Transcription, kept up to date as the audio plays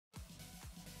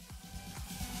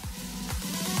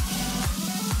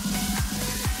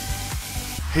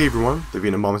Hey everyone, the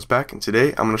Vietnam Mom is back, and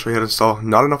today I'm going to show you how to install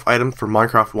Not Enough Items for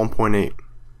Minecraft 1.8.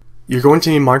 You're going to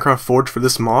need Minecraft Forge for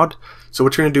this mod, so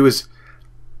what you're going to do is,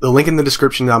 the link in the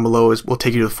description down below will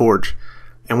take you to the Forge.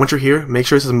 And once you're here, make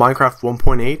sure it says Minecraft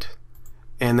 1.8,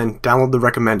 and then download the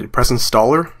recommended. Press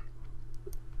installer,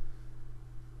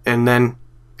 and then you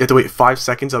have to wait 5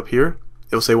 seconds up here.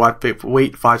 It will say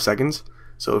wait 5 seconds,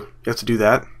 so you have to do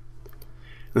that.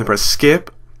 And then press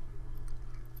skip,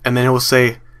 and then it will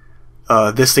say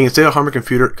this thing, instead of Harmon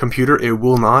computer, it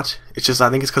will not. It's just, I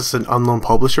think it's because it's an unknown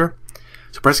publisher.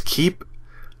 So press keep,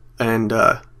 and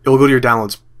it will go to your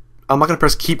downloads. I'm not going to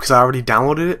press keep because I already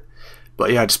downloaded it,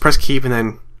 but yeah, just press keep and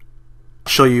then I'll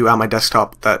show you at my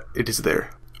desktop that it is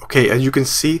there. Okay, as you can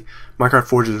see, Minecraft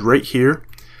Forge is right here.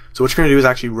 So what you're going to do is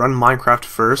actually run Minecraft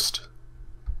first,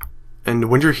 and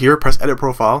when you're here, press edit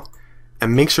profile,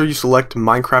 and make sure you select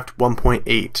Minecraft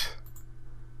 1.8.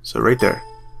 So right there.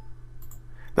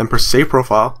 Then press save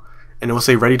profile, and it will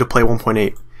say ready to play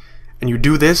 1.8. And you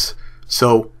do this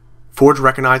so Forge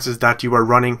recognizes that you are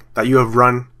ran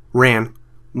Minecraft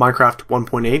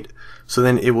 1.8, so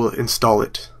then it will install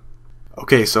it.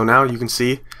 Okay, so now you can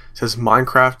see it says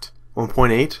Minecraft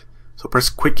 1.8. So press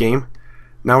quit game.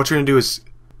 Now what you're gonna do is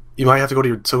you might have to go to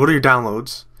your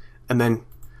downloads, and then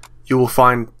you will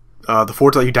find the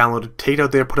Forge that you downloaded. Take it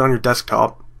out there, put it on your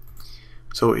desktop.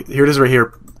 So here it is right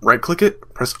here. Right click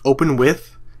it, press open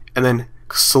with, and then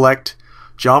select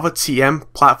Java TM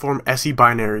Platform SE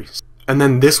Binary, and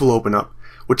then this will open up,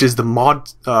 which is the mod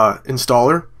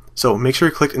installer. So make sure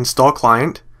you click install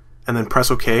client and then press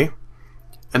OK,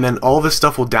 and then all this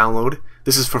stuff will download.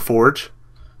 This is for Forge,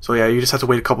 so yeah, you just have to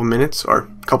wait a couple minutes or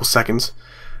a couple seconds,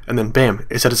 and then bam,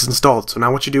 it said it's installed. So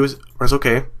now what you do is press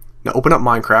OK. Now open up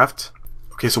Minecraft.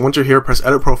 Okay, so once you're here, press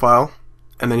edit profile,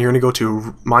 and then you're going to go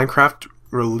to Minecraft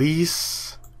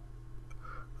release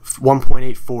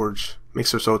 1.8 Forge. Make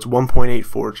sure so it's 1.8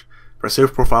 Forge. Press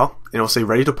save profile, and it'll say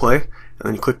ready to play, and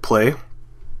then you click play.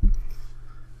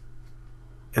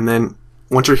 And then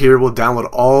once you're here, we'll download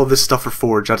all this stuff for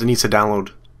Forge that it needs to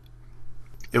download.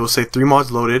 It will say 3 mods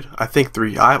loaded. I think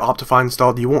 3. I have Optifine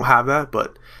installed. You won't have that,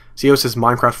 but see how it says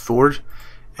Minecraft Forge,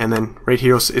 and then right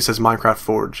here it says Minecraft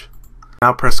Forge.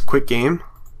 Now press quit game.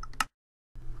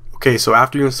 Okay, so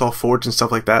after you install Forge and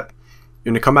stuff like that,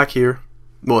 you're gonna come back here.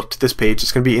 Well, to this page.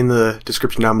 It's going to be in the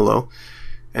description down below,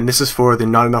 and this is for the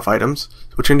not enough items.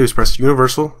 So what you're going to do is press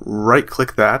universal, right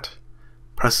click that,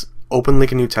 press open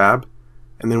link in new tab,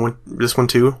 and then this one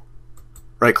too,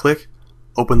 right click,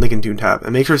 open link in new tab,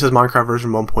 and make sure it says Minecraft version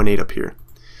 1.8 up here.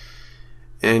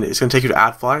 And it's going to take you to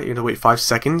AdFly. You're going to wait 5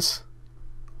 seconds,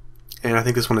 and I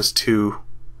think this one is 2,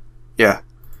 yeah,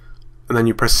 and then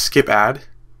you press skip ad,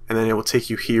 and then it will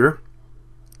take you here.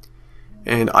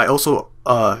 And I also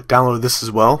downloaded this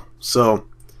as well, so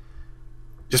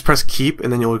just press keep,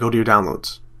 and then you'll go to your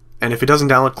downloads. And if it doesn't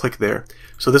download, click there.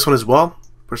 So this one as well,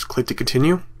 press click to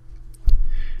continue,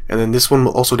 and then this one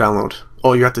will also download.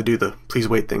 Oh, you have to do the please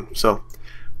wait thing. So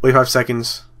wait 5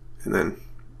 seconds, and then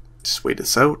just wait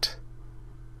this out.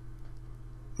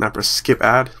 Now press skip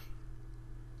ad,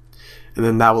 and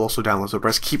then that will also download. So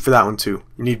press keep for that one too.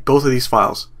 You need both of these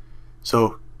files.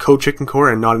 So code chicken core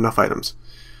and not enough items.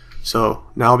 So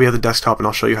now I'll be at the desktop, and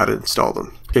I'll show you how to install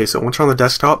them. Okay, so once you're on the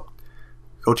desktop,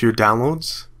 go to your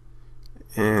downloads,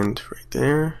 and right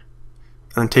there,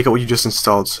 and then take out what you just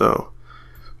installed. So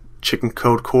chicken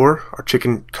code core, or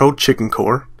chicken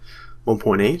core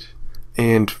 1.8,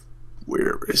 and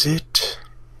where is it?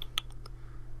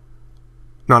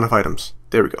 Not enough items.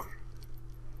 There we go.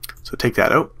 So take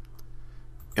that out,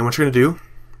 and what you're gonna do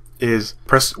is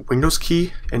press Windows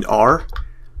key and R,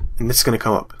 and this is gonna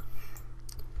come up.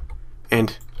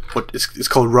 And it's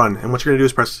called run, and what you're gonna do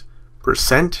is press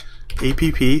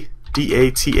 %appdata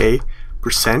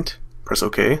 %, press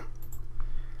OK. It's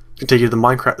gonna take you to the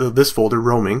Minecraft this folder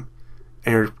roaming,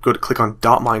 and you're going to click on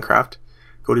 .minecraft,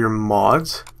 go to your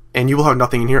mods, and you will have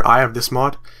nothing in here. I have this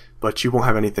mod, but you won't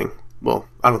have anything. Well,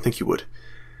 I don't think you would.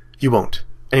 You won't.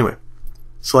 Anyway,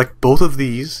 select both of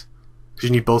these because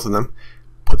you need both of them.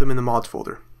 Put them in the mods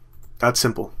folder. That's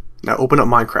simple. Now open up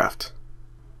Minecraft.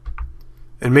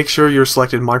 And make sure you're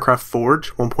selected Minecraft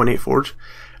Forge, 1.8 Forge,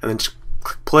 and then just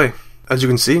click play. As you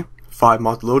can see, 5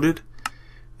 mods loaded,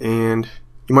 and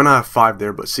you might not have 5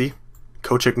 there, but see,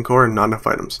 code chicken core and not enough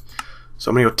items.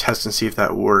 So I'm gonna go test and see if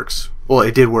that works. Well,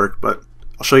 it did work, but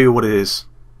I'll show you what it is.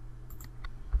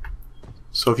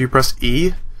 So if you press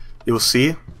E, you will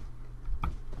see,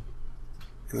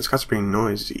 and this guy's pretty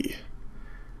noisy.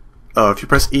 If you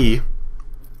press E,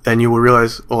 then you will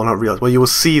realize, well, not realize, well, you will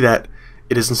see that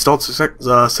it is installed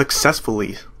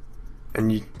successfully,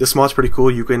 and this mod's pretty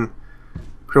cool. You can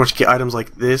pretty much get items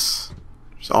like this,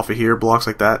 Just off of here, blocks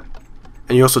like that.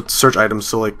 And you also search items,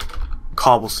 so like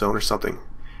cobblestone or something,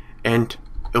 and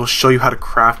it will show you how to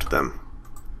craft them.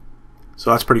 So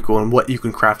that's pretty cool, and what you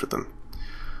can craft with them.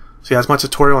 So yeah, that's my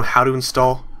tutorial on how to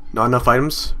install not enough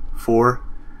items for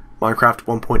Minecraft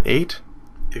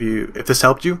 1.8. If this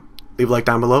helped you, leave a like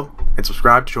down below and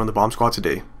subscribe to join the bomb squad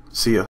today. See ya.